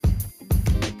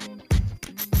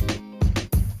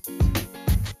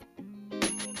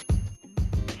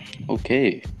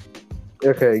Okay.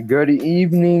 Okay, good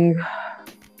evening,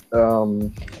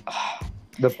 um,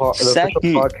 the official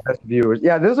Second. podcast viewers.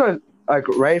 Yeah, this is what,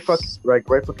 right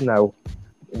fucking now.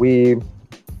 We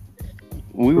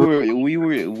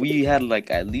We had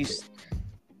like at least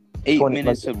 8 20 like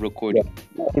minutes of yeah, recording.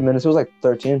 8 minutes. It was like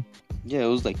 13. Yeah, it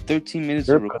was like 13 minutes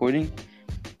You're of recording,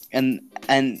 and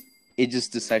it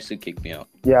just decides to kick me out.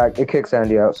 Yeah, it kicks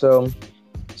Andy out. So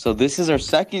this is our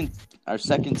second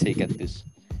take at this.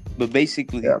 But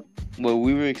basically, Yeah. what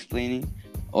we were explaining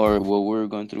or what we were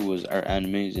going through was our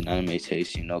animes and anime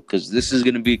taste, because this is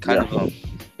gonna be kind of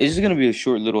it's just gonna be a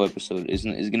short little episode. It's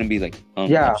gonna be like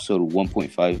episode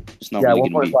 1.5. It's not really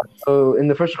gonna 1.5. be. So in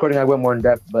the first recording, I went more in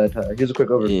depth, but here's a quick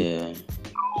overview. Yeah.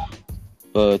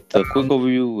 But the quick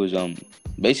overview was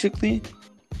basically,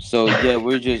 so yeah,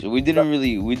 we didn't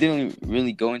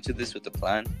really go into this with a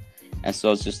plan, and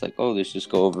so it's just like, oh, let's just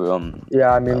go over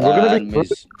Yeah, I mean we're gonna be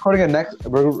animes. recording a next.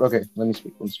 Okay, let me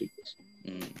speak this.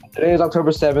 Today is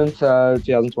October 7th,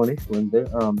 2020, Wednesday.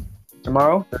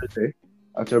 Tomorrow, Thursday,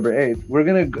 October 8th, we're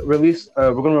gonna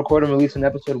record and release an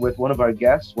episode with one of our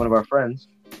guests, one of our friends,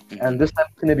 and this time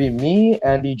it's gonna be me,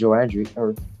 Andy, Joandry,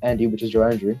 or Andy, which is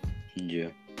Joandry. Yeah.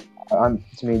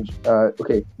 It's me.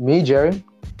 Okay, me, Jerry.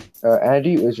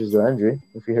 Andy, which is Joandry.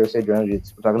 If you hear say Joandry,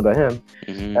 we're talking about him.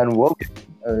 And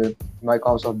William, might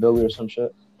call himself Billy or some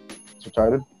shit. It's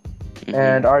retarded.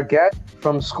 And our guest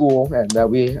from school, and that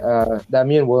me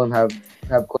and William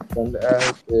have questioned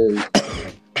is,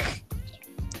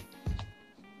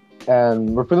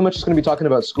 and we're pretty much just going to be talking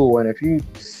about school. And if you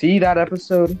see that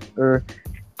episode, or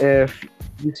if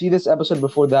you see this episode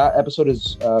before that episode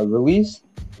is released,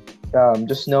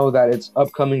 just know that it's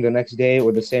upcoming the next day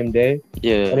or the same day.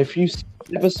 Yeah. And if you see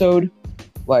the episode,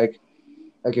 like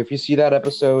if you see that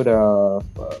episode,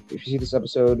 if you see this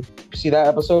episode, if you see that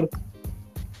episode,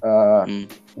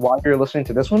 while you're listening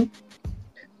to this one,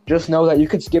 just know that you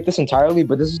could skip this entirely.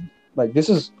 But this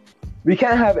is we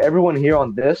can't have everyone here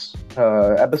on this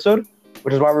episode,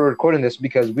 which is why we're recording this,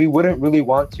 because we wouldn't really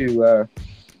want to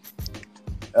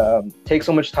take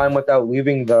so much time without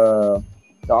leaving the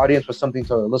audience with something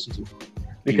to listen to,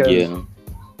 because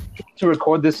to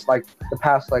record this like the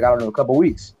past a couple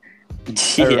weeks.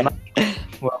 Yeah.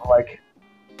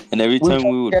 And every time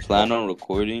we would plan on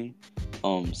recording,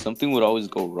 something would always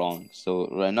go wrong. So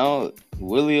right now,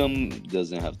 William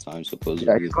doesn't have time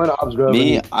supposedly. Yeah, he's going to Obsgrove.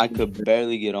 Me, I could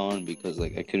barely get on because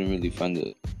I couldn't really find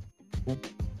it.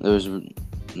 There was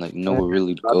nowhere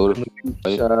really to go.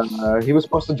 He was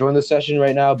supposed to join the session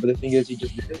right now, but the thing is, he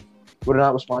just didn't. Would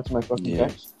not respond to my fucking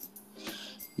text.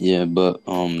 Yeah, but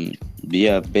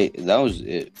yeah, that was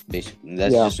it. Basically,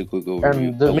 that's just a quick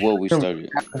overview of what we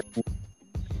started. The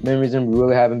main reason we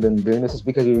really haven't been doing this is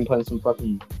because we've been playing some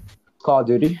fucking Call of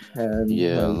Duty, and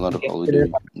a lot of Call of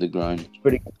Duty, the grind,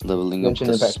 leveling up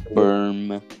the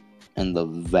sperm and the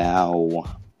vow.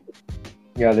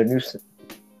 Yeah, the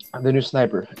new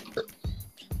sniper.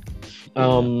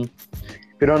 If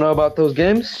you don't know about those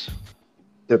games,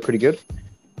 they're pretty good.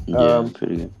 Yeah,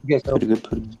 pretty good. Pretty good.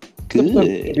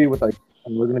 Maybe with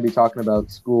we're gonna be talking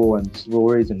about school and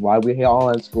stories and why we hate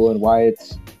online school and why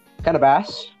it's kind of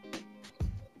ass.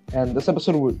 And this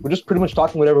episode, we're just pretty much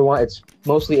talking whatever we want. It's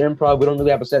mostly improv. We don't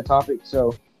really have a set topic,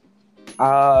 so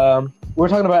we're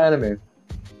talking about anime.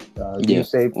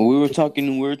 We were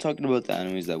talking about the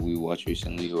animes that we watched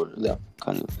recently, or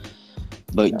kind of.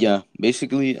 But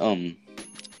basically, I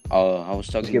was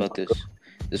talking about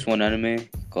this one anime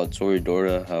called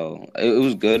Toradora. How it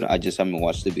was good. I just haven't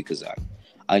watched it because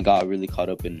I got really caught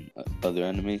up in other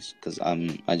animes because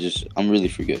I'm really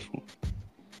forgetful.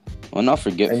 Well, not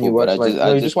forgetful, but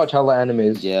I just watch hella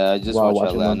animes. Yeah, I just watch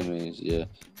hella animes. Yeah,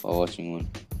 while watching one.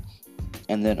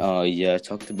 And then I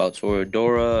talked about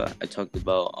Toradora. I talked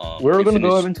about we're gonna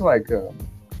go into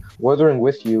Wuthering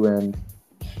With You and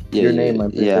your name. I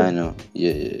know.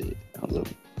 Yeah. Hold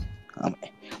up.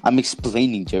 I'm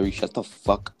explaining, Jerry. Shut the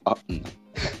fuck up.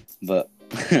 But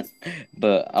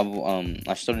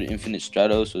I started Infinite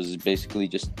Stratos, which is basically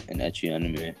just an ecchi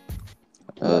anime.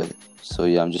 So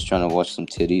yeah, I'm just trying to watch some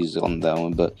titties on that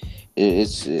one, but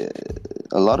it's a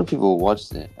lot of people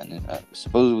watched it, and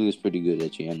supposedly it's pretty good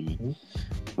ecchi anime.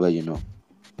 But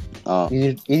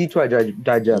easy to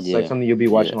digest, like something you'll be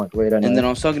watching late at night. And then I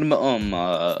was talking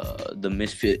about the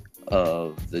Misfit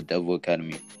of the Devil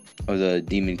Academy, or the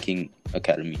Demon King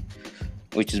Academy,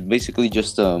 which is basically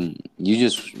just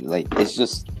it's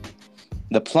just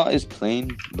the plot is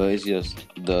plain, but it's just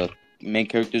the main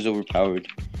character's overpowered.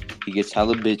 He gets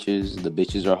hella bitches. The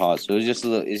bitches are hot, so it's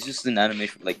just an anime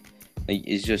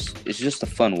it's just a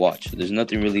fun watch. There's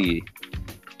nothing really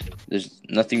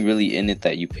in it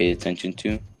that you pay attention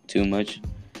to too much.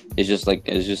 it's just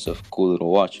a cool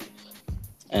little watch.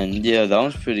 And yeah, that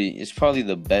one's pretty. It's probably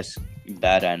the best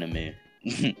bad anime.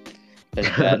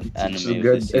 Best bad anime of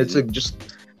this season. It's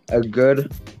just a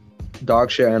good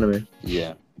dog shit anime.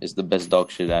 Yeah, it's the best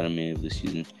dog shit anime of the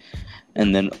season.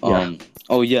 And then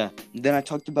oh yeah, then I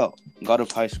talked about God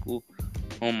of High School.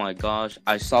 Oh my gosh,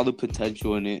 I saw the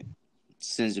potential in it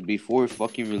since before it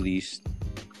fucking released,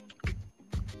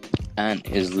 and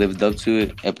it's lived up to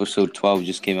it. Episode 12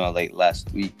 just came out like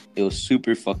last week. It was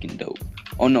super fucking dope.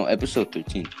 Oh no, episode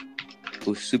 13. It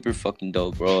was super fucking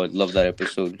dope, bro. I love that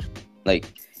episode. Like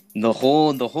the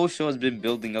whole show has been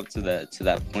building up to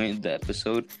that point in the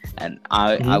episode, and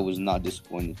I was not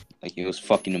disappointed. Like it was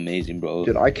fucking amazing, bro.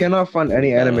 Dude, I cannot find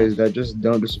any animes that just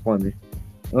don't disappoint me.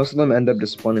 Most of them end up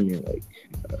disappointing me.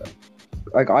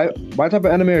 My type of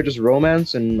anime are just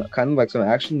romance and kind of like some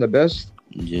action. The best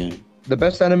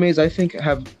animes I think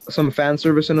have some fan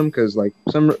service in them, because like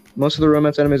most of the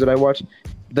romance animes that I watch,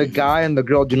 the guy and the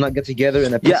girl do not get together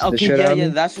and it pisses the shit out of me.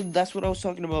 That's what I was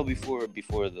talking about before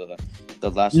the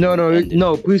last.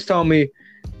 No. Please tell me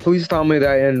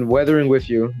that in Weathering with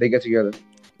You they get together.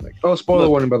 Like, spoiler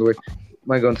warning, by the way.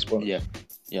 Am I going to spoil? Yeah.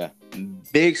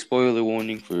 Big spoiler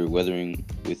warning for Weathering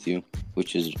with You,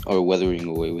 or Weathering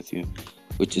Away with You,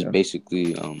 which is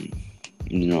basically an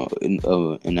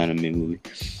anime movie.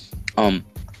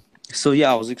 So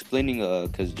yeah, I was explaining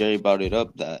because Jerry brought it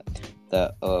up that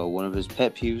one of his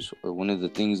pet peeves, or one of the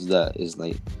things that is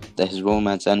like that his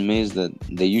romance anime is that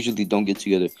they usually don't get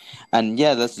together, and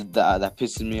yeah, that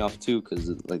pisses me off too, because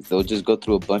like they'll just go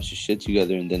through a bunch of shit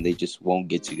together and then they just won't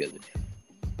get together.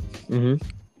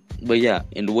 But yeah,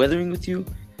 in Weathering with You,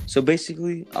 so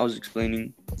basically I was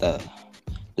explaining that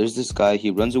there's this guy,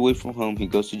 he runs away from home, he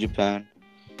goes to Japan,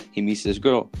 he meets this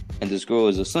girl, and this girl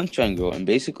is a sunshine girl, and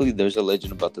basically there's a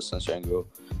legend about the sunshine girl,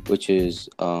 which is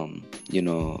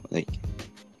like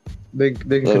they can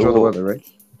control the weather, right?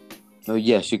 Oh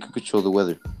yeah, she could control the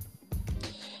weather.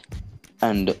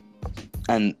 And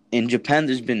in Japan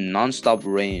there's been non-stop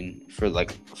rain for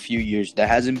like a few years. There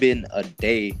hasn't been a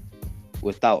day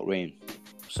without rain.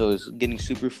 So it's getting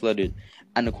super flooded.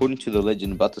 And according to the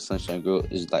legend about the Sunshine Girl,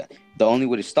 is that the only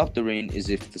way to stop the rain is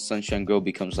if the Sunshine Girl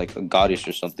becomes like a goddess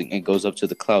or something and goes up to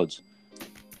the clouds.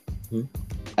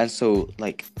 And so,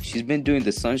 like, she's been doing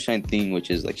the sunshine thing, which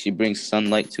is like she brings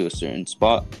sunlight to a certain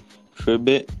spot for a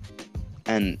bit.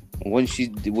 And when she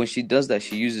does that,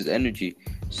 she uses energy.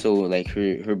 So, like,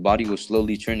 her body was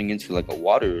slowly turning into like a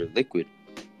water or liquid.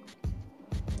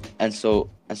 And so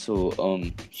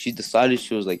she decided,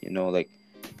 she was like,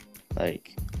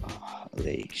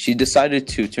 she decided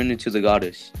to turn into the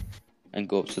goddess and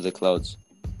go up to the clouds.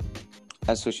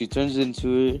 And so she turns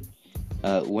into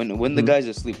her. When the guy's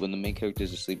asleep, when the main character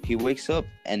is asleep, he wakes up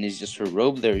and it's just her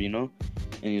robe there, and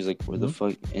he's like, "Where the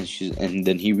fuck?" And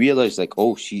then he realized, like,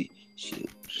 oh, she's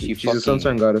a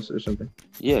sunshine goddess or something.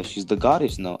 Yeah, she's the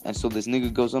goddess now. And so this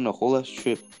nigga goes on a whole ass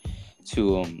trip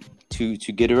to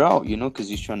get her out, because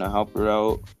he's trying to help her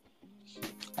out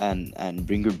and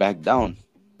bring her back down.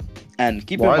 And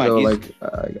keep in mind,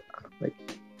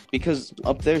 because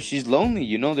up there she's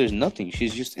lonely, there's nothing.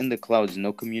 She's just in the clouds,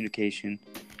 no communication.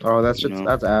 Oh, that's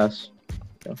ass.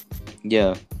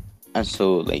 Yeah. And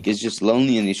so like it's just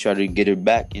lonely, and they try to get her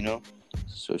back,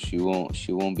 so she won't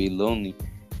be lonely,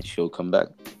 and she'll come back.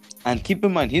 And keep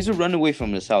in mind, he's a runaway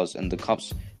from his house, and the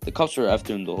cops are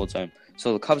after him the whole time.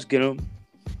 So the cops get him,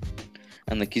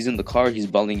 and like he's in the car, he's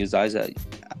bawling his eyes out.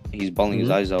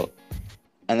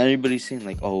 And everybody's saying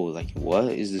like, oh, like what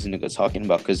is this nigga talking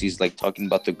about? Because he's like talking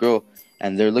about the girl,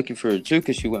 and they're looking for her too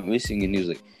because she went missing. And he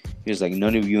was like,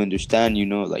 none of you understand,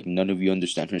 like none of you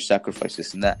understand her sacrifice,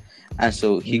 this and that. And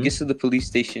so he gets to the police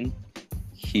station,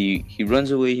 he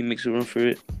runs away, he makes a run for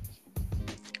it,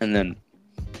 and then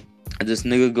this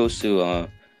nigga goes to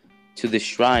the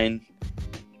shrine,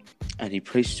 and he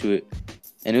prays to it,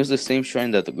 and it was the same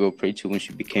shrine that the girl prayed to when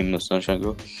she became a sunshine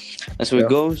girl. And so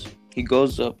he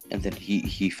goes up, and then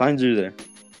he finds her there,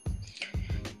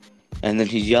 and then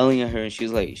he's yelling at her, and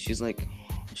she's like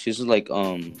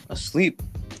asleep.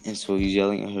 And so he's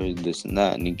yelling at her this and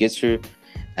that, and he gets her,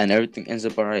 and everything ends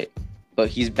up alright. But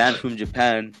he's banned from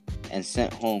Japan and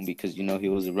sent home because he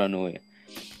was a runaway.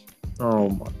 Oh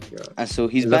my god! And so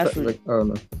he's banned from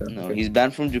he's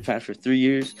banned from Japan for 3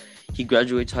 years. He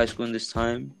graduates high school in this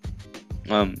time.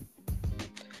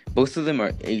 Both of them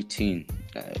are 18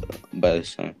 by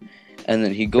this time. And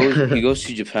then he goes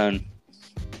to Japan,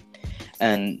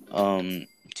 and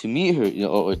to meet her,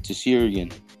 or to see her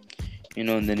again,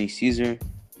 and then he sees her,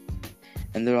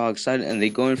 and they're all excited, and they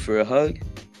go in for a hug,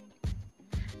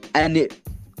 and it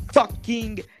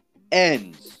fucking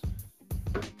ends.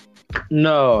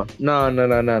 No.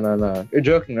 You're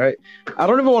joking, right? I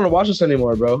don't even want to watch this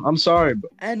anymore, bro. I'm sorry, bro.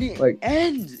 And it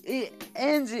ends. It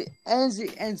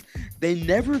ends. They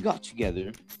never got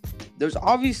together. There's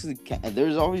obviously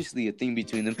a thing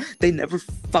between them. They never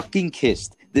fucking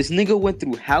kissed. This nigga went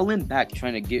through hell and back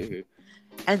trying to get her.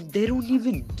 And they don't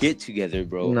even get together,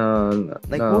 bro. No.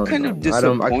 What kind of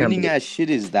disappointing ass shit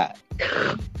is that?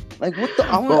 Like, what the...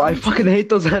 I fucking hate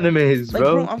those animes,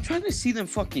 bro. I'm trying to see them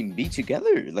fucking be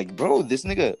together. Like, bro, this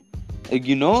nigga...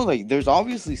 Like, there's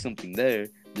obviously something there.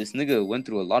 This nigga went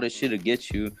through a lot of shit to get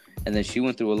you. And then she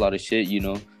went through a lot of shit,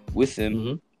 with him.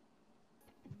 Mm-hmm.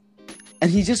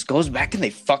 And he just goes back and they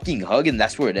fucking hug and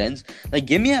that's where it ends. Like,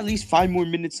 give me at least 5 more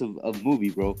minutes of movie,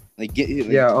 bro.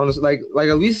 Honestly, like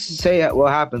at least say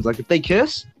what happens. Like, if they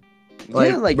kiss... bro,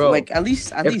 at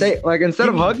least if they instead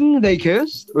of hugging, they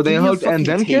kissed, or they hugged and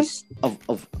then kissed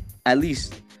of at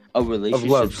least a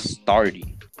relationship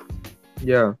starting.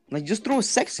 Yeah, like just throw a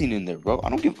sex scene in there, bro. I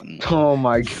don't give a. Oh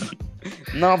my god.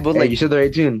 No, but you said they're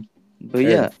 18. But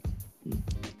yeah,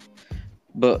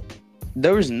 but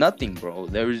there was nothing, bro.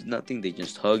 There was nothing. They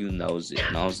just hugged and that was it.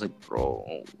 And I was like,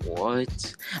 bro,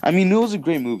 what? I mean, it was a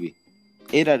great movie.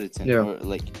 8 out of 10. Yeah. Or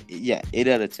 8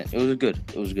 out of 10. It was good.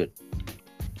 It was a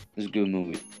good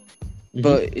movie. Mm-hmm.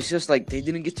 But it's just like they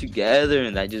didn't get together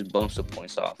and that just bumps the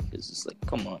points off. It's just like,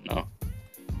 come on now.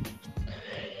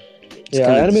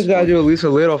 Anime's gotta do at least a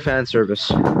little fan service.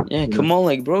 Yeah, come on,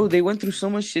 like, bro, they went through so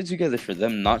much shit together for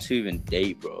them not to even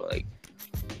date, bro. Like,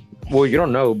 well, you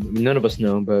don't know. None of us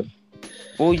know, but.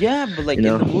 Well, yeah, but like in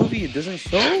the movie, it doesn't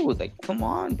show. Like, come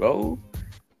on, bro.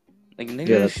 Like,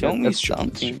 nigga, show me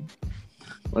something.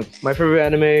 Like, my favorite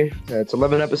anime, it's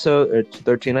 11 episodes, or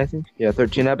 13, I think. Yeah,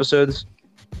 13 episodes.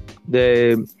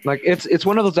 They it's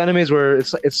one of those animes where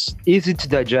it's easy to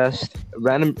digest.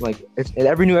 Random,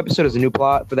 every new episode is a new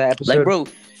plot for that episode. Like, bro,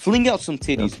 fling out some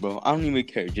titties, bro. I don't even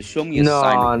care. Just show me a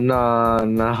sign.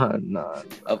 No.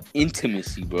 Of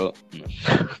intimacy, bro. No.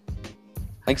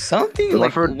 Like something.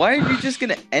 Like, why are you just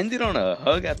gonna end it on a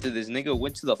hug after this nigga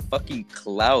went to the fucking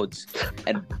clouds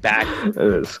and back?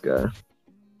 This guy.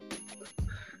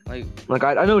 Like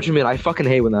I know what you mean. I fucking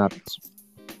hate when that happens.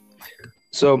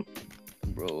 So,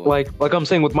 bro, like I'm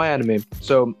saying with my anime,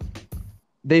 so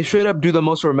they straight up do the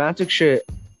most romantic shit,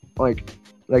 like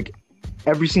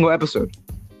every single episode.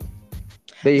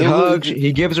 They hug.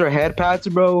 He gives her head pats,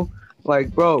 bro.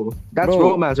 Like, bro, that's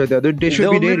romance right there. They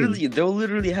should be dating. They'll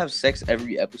literally have sex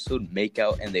every episode, make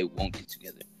out, and they won't get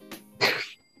together.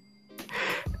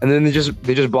 And then they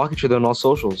just block each other on all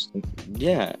socials.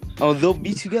 Yeah. Oh, they'll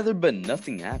be together, but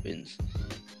nothing happens.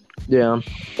 Yeah.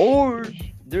 Or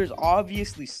there's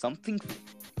obviously something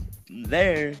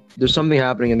there. There's something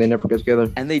happening, and they never get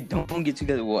together. And they don't get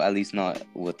together. Well, at least not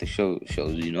what the show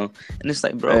shows, And it's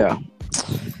like, bro. Yeah.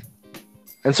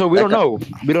 And so we don't know.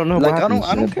 We don't know. Like, I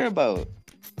don't care about.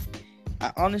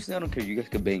 Honestly, I don't care. You guys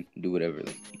could bang, do whatever.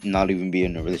 Like, not even be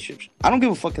in a relationship. I don't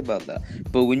give a fuck about that.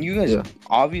 But when you guys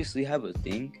obviously have a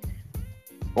thing,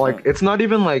 like, it's not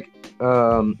even like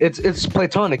it's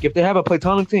platonic. If they have a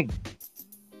platonic thing,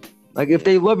 like if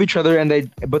they love each other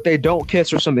but they don't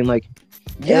kiss or something, like,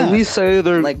 at least say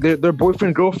they're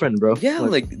boyfriend girlfriend, bro. Yeah,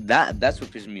 like that. That's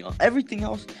what pisses me off. Everything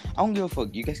else, I don't give a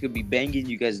fuck. You guys could be banging.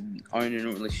 You guys aren't in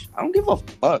a relationship. I don't give a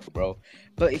fuck, bro.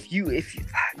 But if you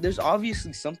there's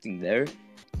obviously something there,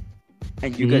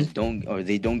 and you guys don't, or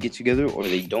they don't get together, or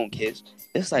they don't kiss,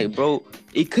 it's like, bro,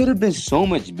 it could have been so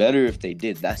much better if they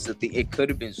did. That's the thing. It could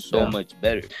have been so much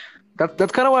better.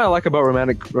 That's kind of what I like about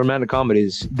romantic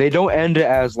comedies. They don't end it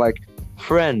as like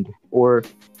friend or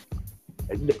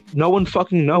no one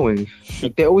fucking knowing.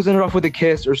 Like, they always end it off with a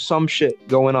kiss or some shit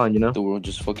going on, The world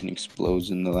just fucking explodes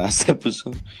in the last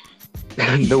episode.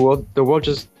 the world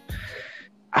just,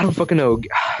 I don't fucking know.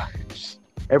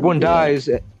 Everyone dies,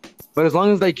 but as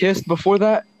long as they kissed before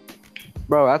that,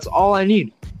 bro, that's all I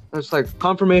need. That's like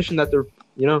confirmation that they're,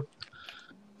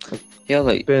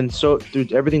 been so through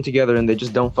everything together and they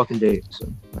just don't fucking date.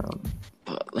 So,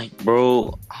 but like,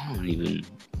 bro, I don't even.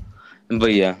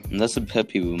 But yeah, that's a pet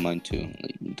peeve of mine too.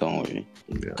 Like, don't worry,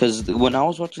 because when I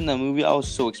was watching that movie, I was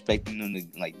so expecting them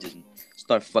to just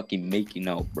start fucking making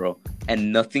out, bro,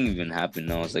 and nothing even happened.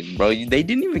 I was like, bro, they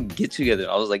didn't even get together.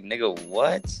 I was like, nigga,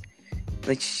 what?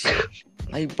 Like, shit.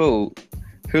 Like, bro,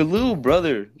 her little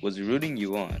brother was rooting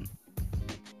you on.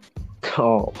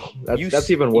 Oh, that's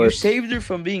even worse. You saved her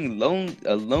from being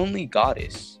a lonely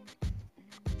goddess,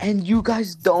 and you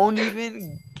guys don't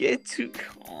even get to.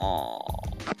 Oh.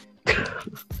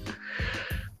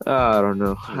 I don't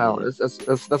know.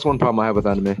 That's one problem I have with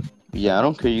anime. Yeah, I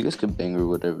don't care. You guys could bang or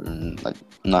whatever and like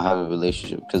not have a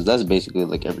relationship because that's basically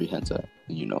like every hentai,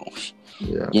 you know.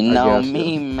 Yeah, you know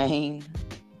me, man.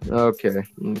 Okay,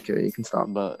 you can stop.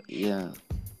 But yeah,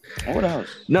 what else?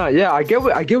 No, yeah, I get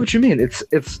what you mean. It's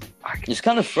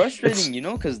kind of frustrating, you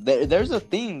know, because there's a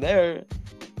theme there,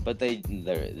 but they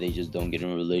just don't get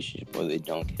in a relationship or they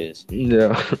don't kiss.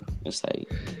 Yeah, it's like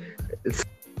it's.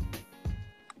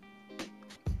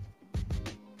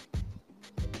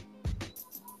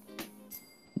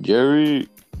 Jerry.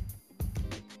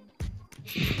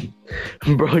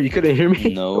 Bro, you couldn't hear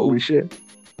me? No. Holy shit.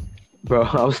 Bro,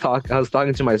 I was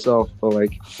talking to myself, but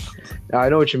like, I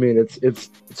know what you mean.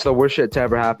 It's the worst shit to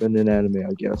ever happen in anime,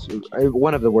 I guess.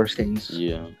 One of the worst things.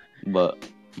 Yeah, but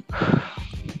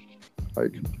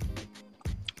like,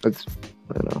 it's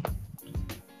I don't know.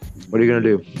 What are you gonna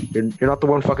do? You're not the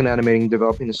one fucking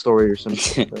developing the story or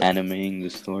something. Animating the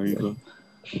story, bro.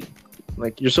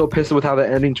 Like, you're so pissed with how the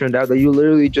ending turned out that you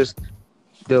literally just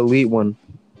delete one,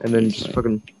 and then just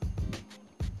fucking.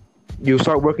 You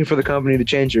start working for the company to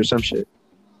change it or some shit.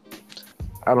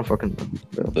 I don't fucking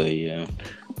know. But yeah.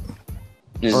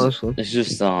 Honestly. It's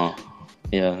just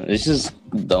it's just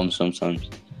dumb sometimes.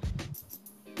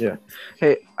 Yeah.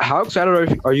 Hey, how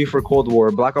excited are you for Cold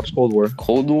War? Black Ops Cold War?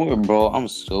 Cold War, bro, I'm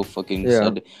so fucking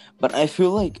excited. But I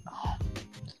feel like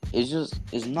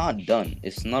it's not done.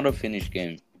 It's not a finished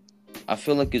game. I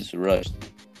feel like it's rushed.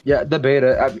 Yeah, the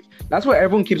beta. That's what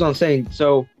everyone keeps on saying.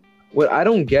 So what I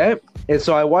don't get is,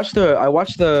 so I was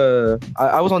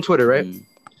on Twitter, right?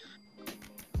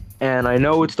 And I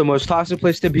know it's the most toxic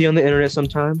place to be on the internet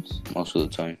sometimes. Most of the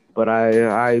time. But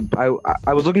I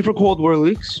was looking for Cold War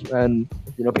leaks and,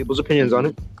 you know, people's opinions on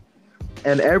it.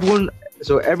 And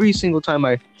every single time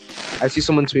I see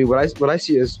someone tweet, what I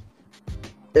see is,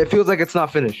 it feels like it's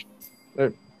not finished.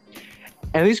 Right?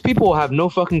 And these people have no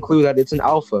fucking clue that it's an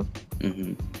alpha.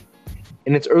 Mm-hmm.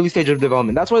 In its early stage of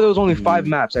development. That's why there was only 5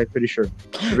 maps, I'm pretty sure.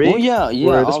 3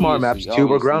 were the smaller maps, 2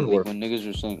 were ground war. Like, when niggas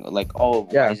were saying, like, oh,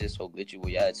 why is it so glitchy? Well,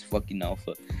 yeah, it's fucking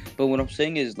alpha. But what I'm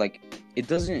saying is, like, it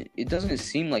doesn't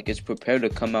seem like it's prepared to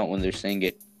come out when they're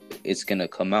saying it's gonna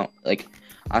come out. Like,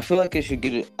 I feel like it should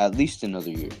get it at least another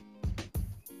year.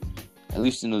 At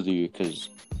least another year, because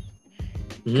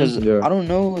I don't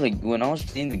know, like, when I was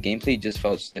playing the gameplay, it just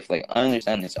felt stiff. Like, I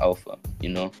understand it's alpha, you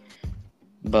know?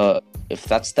 But if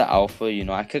that's the alpha, you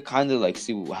know, I could kind of like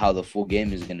see how the full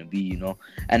game is gonna be, you know,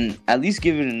 and at least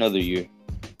give it another year,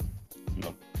 you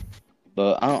know.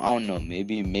 But I don't know.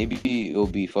 Maybe it'll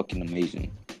be fucking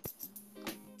amazing.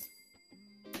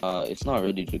 It's not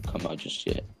ready to come out just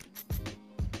yet.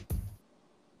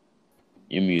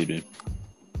 You're muted,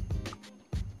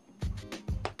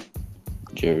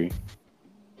 Jerry.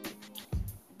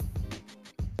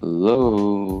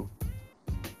 Hello.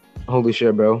 Holy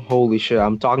shit, bro. Holy shit.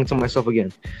 I'm talking to myself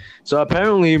again. So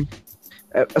apparently,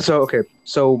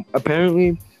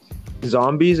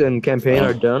 zombies and campaign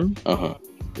are done.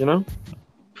 You know,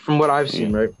 from what I've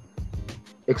seen, right?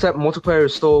 Except multiplayer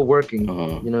is still working.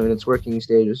 You know, in its working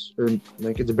stages, or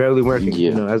like it's barely working.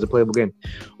 You know, as a playable game.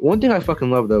 One thing I fucking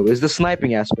love though is the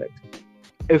sniping aspect.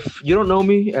 If you don't know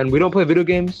me and we don't play video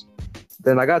games,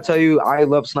 then I gotta tell you, I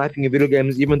love sniping in video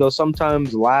games. Even though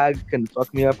sometimes lag can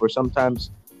fuck me up, or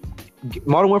sometimes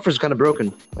Modern Warfare is kind of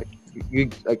broken.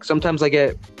 Like sometimes I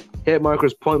get hit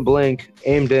markers point blank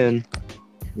aimed in,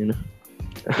 you know.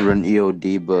 Run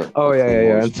EOD, but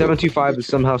yeah. And 725 is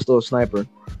somehow still a sniper,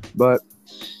 but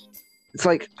it's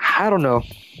like I don't know,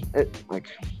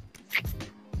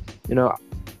 you know,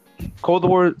 Cold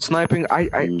War sniping.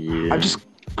 I've just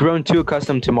grown too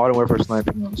accustomed to Modern Warfare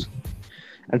sniping, honestly.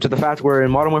 And to the fact where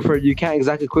in Modern Warfare you can't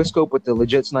exactly quickscope with the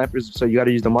legit snipers, so you got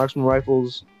to use the marksman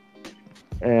rifles.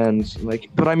 And like,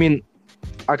 but I mean,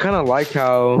 I kind of like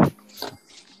how,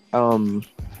 in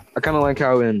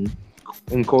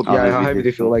Cold, how heavy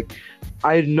they feel. Like,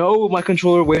 I know my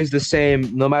controller weighs the same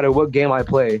no matter what game I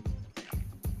play,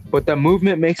 but the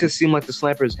movement makes it seem like the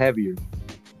sniper is heavier.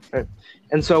 Right?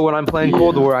 And so when I'm playing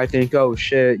Cold War, I think, oh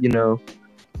shit, you know,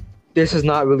 this is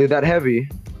not really that heavy.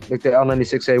 Like the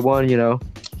L96A1, you know,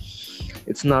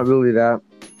 it's not really that.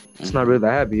 It's not really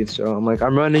that heavy, so I'm like,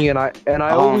 I'm running, and I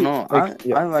don't know. I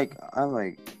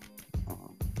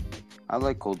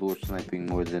like Cold War sniping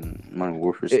more than Modern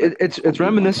Warfare. It's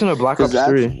reminiscent of Black Ops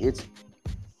 3.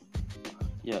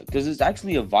 Because it's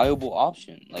actually a viable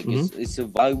option. Like it's a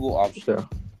viable option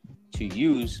to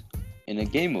use in a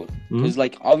game mode. Because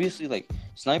like obviously like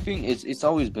sniping, it's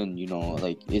always been, you know,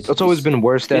 like it's always been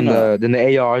worse than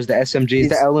the ARs, the SMGs,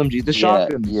 the LMGs, the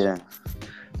shotguns. Yeah.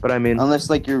 But I mean, unless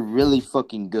like you're really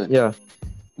fucking good. Yeah.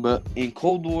 But in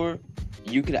Cold War,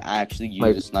 you could actually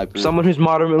use a sniper. Someone who's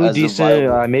moderately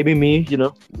decent, maybe me.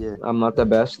 Yeah. I'm not the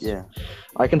best. Yeah.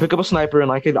 I can pick up a sniper,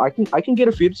 and I can get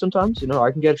a feed sometimes.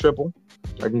 I can get a triple,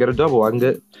 I can get a double, I can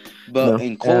get. But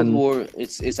in Cold War,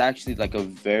 it's actually like a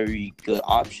very good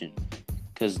option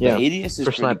because the ADS is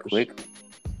pretty quick.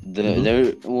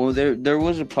 There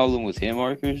was a problem with hit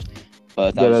markers,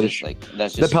 but that was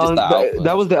just the alpha.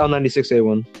 That was the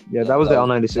L96A1. Yeah, that was the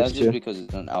L96 That's just because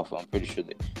it's an alpha. I'm pretty sure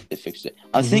they fixed it.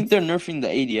 I think they're nerfing the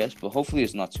ADS, but hopefully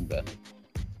it's not too bad.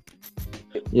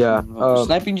 Yeah,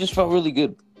 sniping just felt really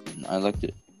good. I liked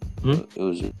it. It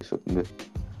was really fucking good.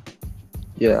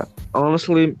 Yeah,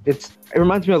 honestly, it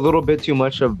reminds me a little bit too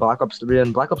much of Black Ops 3.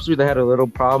 And Black Ops 3, they had a little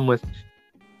problem with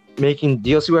making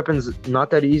DLC weapons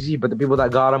not that easy, but the people that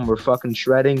got them were fucking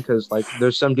shredding because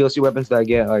there's some DLC weapons that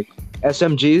get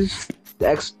SMGs. The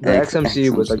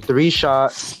XMC was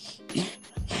 3-shot.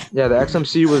 Yeah, the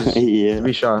XMC was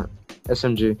 3-shot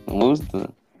SMG. What was the?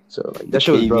 So that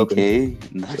shit was broken.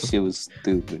 That shit was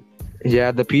stupid.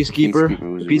 Yeah, the Peacekeeper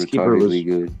was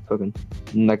good. Fucking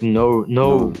no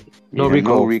recoil.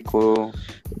 No recoil.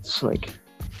 It's like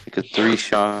a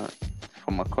 3-shot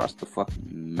from across the fucking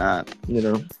map.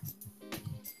 Yeah.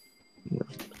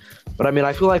 But I mean,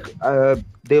 I feel like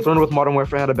they've learned with Modern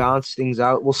Warfare how to balance things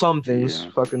out. Well, some things.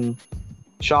 Fucking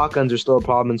shotguns are still a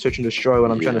problem in Search and Destroy when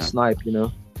I'm trying to snipe.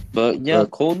 But yeah,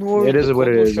 Cold War. It is what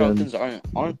it is. Shotguns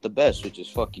aren't the best, which is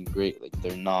fucking great.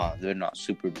 They're not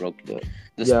super broken.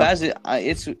 The Spaz,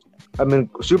 it's. I mean,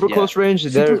 super close range.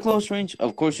 Super close range.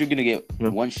 Of course, you're gonna get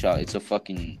one shot. It's a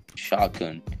fucking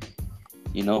shotgun.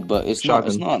 But it's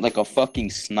not like a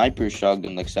fucking sniper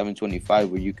shotgun like 725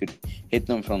 where you could hit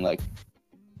them from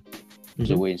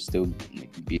away and still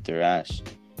beat their ass.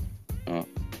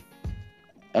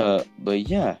 But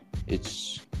yeah,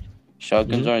 it's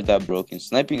shotguns aren't that broken.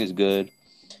 Sniping is good.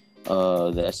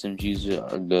 The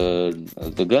SMGs are good.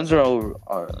 The guns are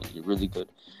really good.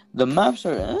 The maps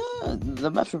are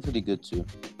pretty good too.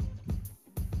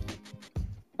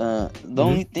 The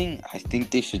only thing I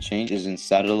think they should change is in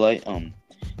Satellite.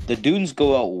 The dunes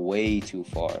go out way too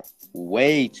far.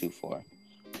 Way too far.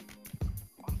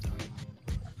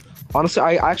 Honestly,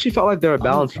 I actually felt like they were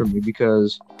balanced for me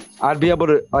because I'd be able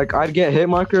to I'd get hit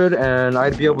markered and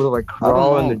I'd be able to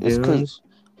crawl in the dunes.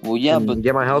 Well, yeah, but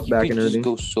get my health back and everything. Just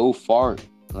go so far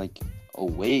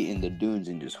away in the dunes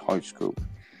and just hard scope,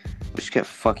 which kept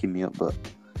fucking me up.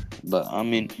 But I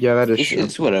mean, yeah, that is true.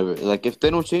 It's whatever. If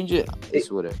they don't change it, it's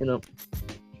whatever.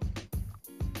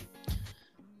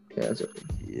 Yeah, it's okay.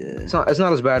 Yeah. It's not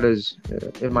as bad as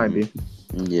it might be.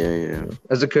 Yeah.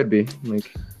 As it could be.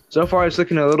 So far, it's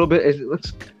looking a little bit.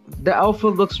 The alpha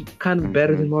looks kind of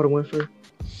better than Modern Warfare.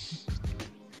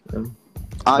 But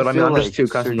I mean, I'm just too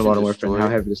accustomed to Modern Warfare and how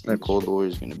heavy this thing. Cold War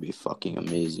is gonna be fucking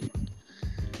amazing.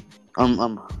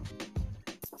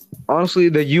 Honestly,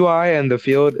 the UI and the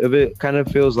field of it kind of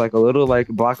feels like a little like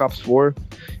Black Ops 4,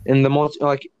 in the most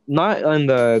not on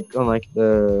the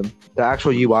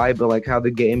actual UI, but how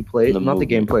the game plays. Not the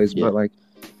game plays, but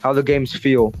how the games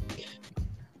feel.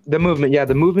 The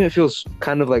movement feels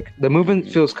kind of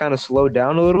kind of slowed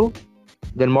down a little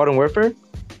than Modern Warfare,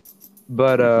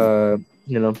 but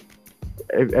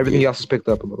everything else is picked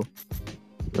up a little.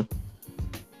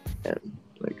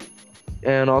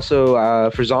 And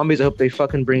also for zombies, I hope they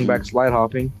fucking bring back slide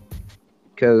hopping,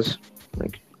 because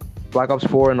Black Ops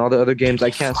 4 and all the other games,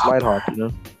 I can't slide hop.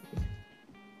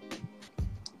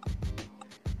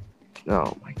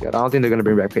 Oh my god, I don't think they're gonna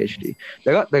bring back PhD.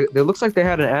 They looks like they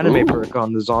had an anime perk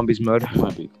on the zombies mode.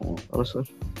 Might be cool, honestly.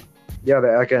 Yeah, they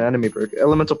an anime perk.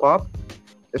 Elemental pop.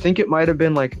 I think it might have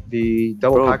been the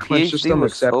double pack punch system,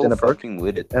 except in a perk.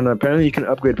 And apparently you can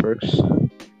upgrade perks.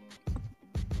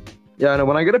 Yeah, and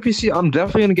when I get a PC, I'm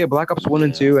definitely gonna get Black Ops 1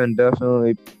 and 2, and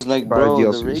definitely buy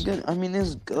DLCs. The ray gun, I mean,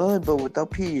 it's good, but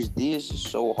without PhD, it's just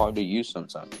so hard to use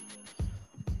sometimes.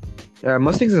 Yeah,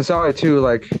 Mustangs and Satellite too.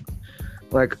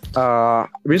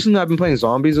 Recently I've been playing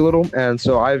zombies a little, and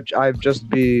so I've just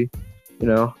I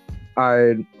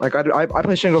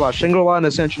play Shangri-La. Shangri-La and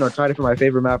Ascension are tied for my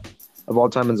favorite map of all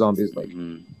time in zombies.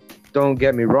 Don't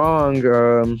get me wrong,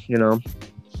 the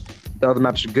other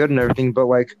maps are good and everything, but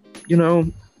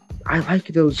I like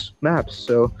those maps.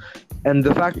 So, and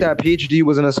the fact that PhD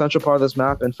was an essential part of this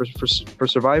map and for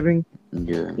surviving, and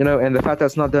the fact that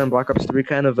it's not done in Black Ops 3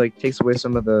 kind of takes away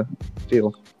some of the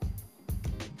feel.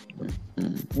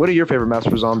 What are your favorite maps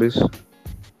for zombies?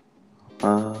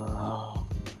 I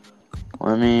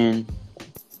mean,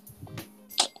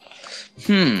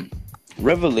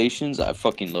 Revelations. I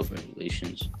fucking love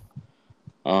Revelations.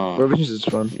 Revelations is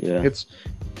fun. Yeah,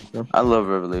 I love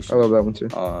Revelations. I love that one too.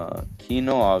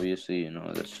 Kino, obviously,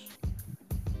 that's.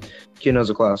 Kino's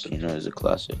a classic. Kino is a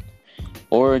classic.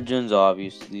 Origins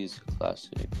obviously is a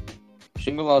classic.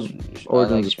 Shingalo's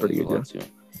Origins is pretty good. Too.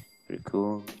 Pretty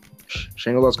cool.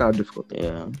 Shingalo's kind of difficult.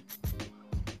 Yeah.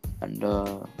 And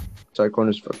sorry,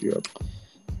 corners fuck you up.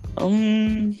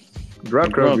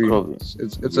 Grab Kroby.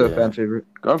 It's a fan favorite.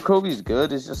 Grab Kroby's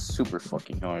good. It's just super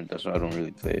fucking hard. That's why I don't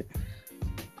really play it.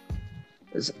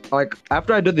 It's like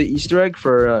after I did the Easter egg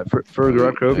for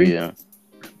Grab Kroby, yeah.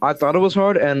 I thought it was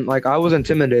hard, and like I was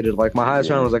intimidated. Like my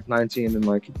highest round was like 19, and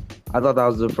like I thought that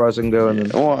was the farthest I can go. And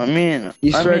then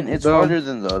Easter egg, it's harder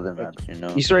than the other maps, you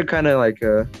know. Easter egg kind of like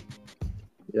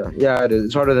yeah, it is.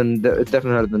 It's harder than it's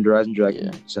definitely harder than Rise and Dragon.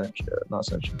 Yeah. Ascension, not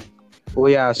Ascension.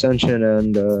 Well, yeah, Ascension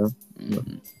and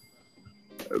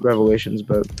Revelations,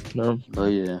 but no. Oh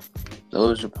yeah,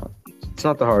 those are. It's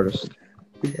not the hardest.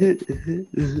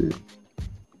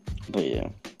 But yeah,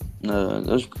 no,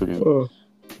 those are pretty.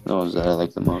 Those that I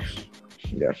like the most.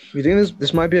 Yeah, you think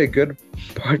this might be a good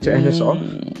part to end us off?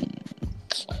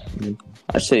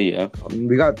 I say yeah.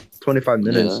 We got 25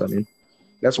 minutes. Yeah. I mean,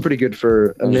 that's pretty good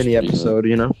for a mini episode,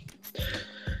 you know.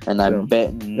 And I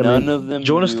bet none of them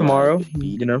join us tomorrow.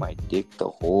 You know, my dick the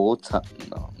whole time.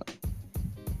 No.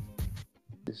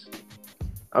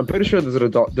 I'm pretty sure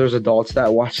there's adults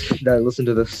that listen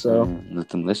to this. So let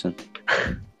them listen.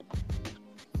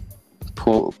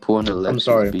 Pull on the legs. I'm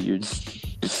sorry.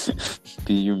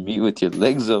 Be your meat with your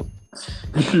legs up.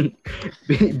 Beat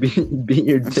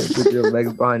your dick with your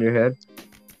legs behind your head.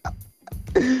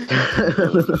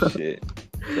 Oh, shit.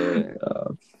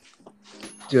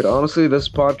 Dude, honestly, this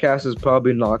podcast is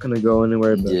probably not going to go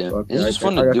anywhere. But it's just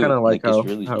fun to do. I kind of like how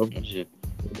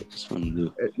it's fun to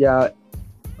do. Yeah,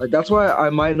 like that's why I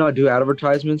might not do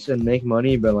advertisements and make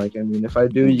money. But like, I mean, if I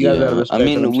do, you guys gotta respect. I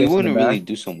mean, we wouldn't really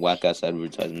do some whack ass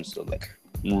advertisements. So like,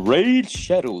 Raid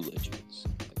Shadow Legends.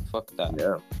 Like, fuck that.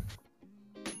 Yeah.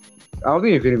 I don't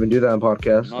think you could even do that on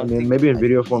podcast. I mean, maybe in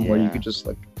video form where you could just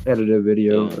like edit a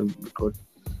video and record.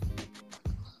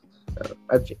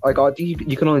 I think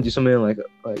you can only do something like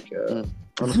I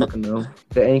don't fucking know,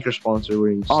 the Anchor sponsor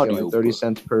where you just get like 30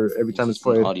 cents per every time it's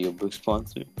played. Audiobook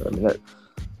sponsor. I mean that.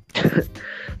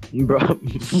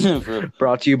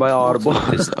 Brought to you by Audible.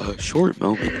 This short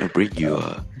moment to bring you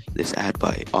this ad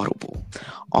by Audible.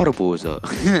 Audible is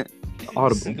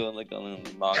Audible. Going like a little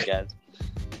podcast.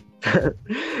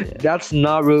 That's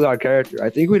not really our character.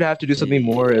 I think we'd have to do something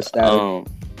more aesthetic. I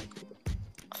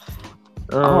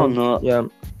don't know. Yeah.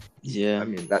 Yeah. I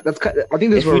mean that's kind of, I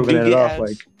think this is where we're gonna end it off.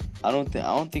 Like, I don't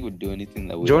think we'd do anything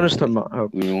that we join us tomorrow.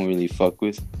 We don't really fuck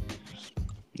with.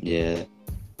 Yeah.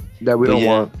 That we don't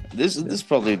want. This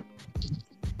probably.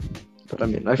 But I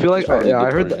mean, I feel like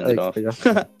I heard that.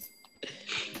 Like,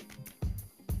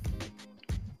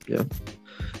 yeah.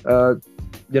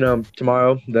 You know,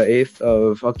 tomorrow, the 8th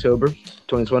of October,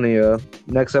 2020.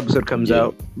 Next episode comes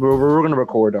out. We're gonna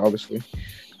record, obviously,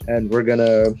 and we're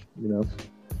gonna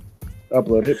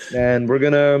upload it, and we'd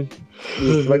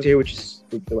like to hear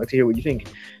what you think.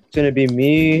 It's gonna be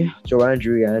me, Joe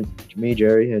Andrew, and me,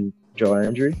 Jerry, and Joe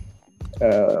Andrew,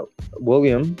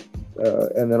 William,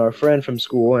 and then our friend from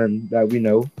school and that we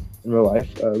know in real life,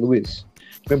 Luis.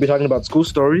 We're gonna be talking about school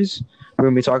stories. We're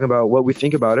gonna be talking about what we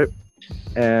think about it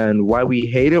and why we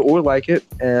hate it or like it,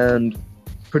 and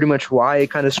pretty much why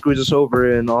it kind of screws us over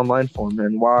in online form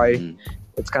and why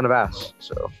it's kind of ass.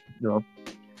 So, you know.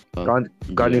 Got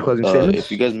any closing statements?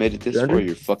 If you guys made it this far,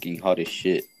 you're fucking hot as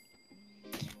shit.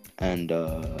 And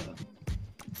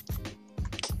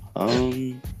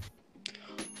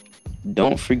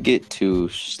don't forget to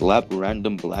slap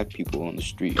random black people on the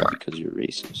street because you're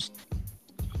racist.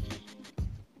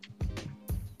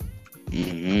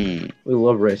 We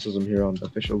love racism here on the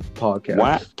official podcast.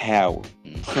 White power.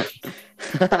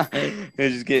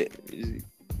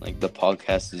 Like the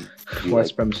podcast is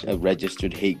like a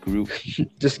registered hate group. We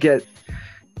just get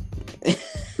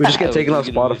taken off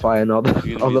Spotify and all the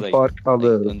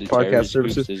podcast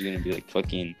services. There's gonna be like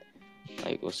fucking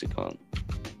what's it called?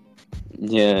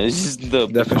 Yeah, it's just the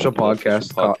official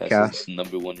podcast. Is the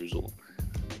number one result.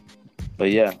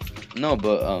 But yeah, no,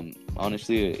 but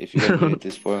honestly, if you guys made it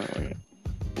this far or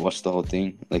watch the whole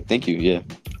thing, like thank you. Yeah,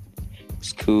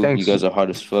 it's cool. Thanks. You guys are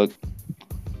hard as fuck.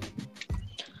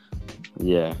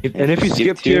 Yeah. And if you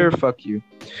skipped here, fuck you.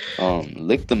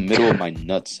 Lick the middle of my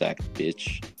nutsack,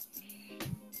 bitch.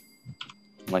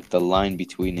 Like the line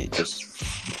between it, just.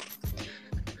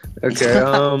 Okay.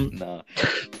 Nah.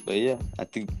 But yeah, I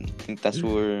think that's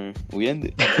where we end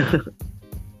it.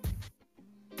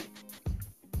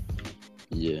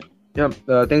 Yeah. Yeah.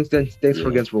 Thanks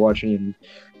for watching, and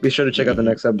be sure to check out the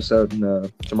next episode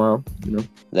tomorrow. You know,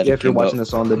 if you're watching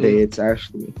this on the day it's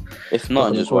actually. If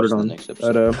not, just watch the next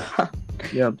episode. But,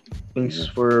 yeah, thanks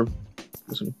for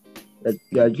listening.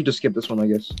 Yeah, you can just skip this one, I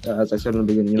guess. As I said in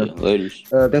the beginning, you know. Later.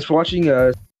 Thanks for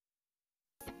watching.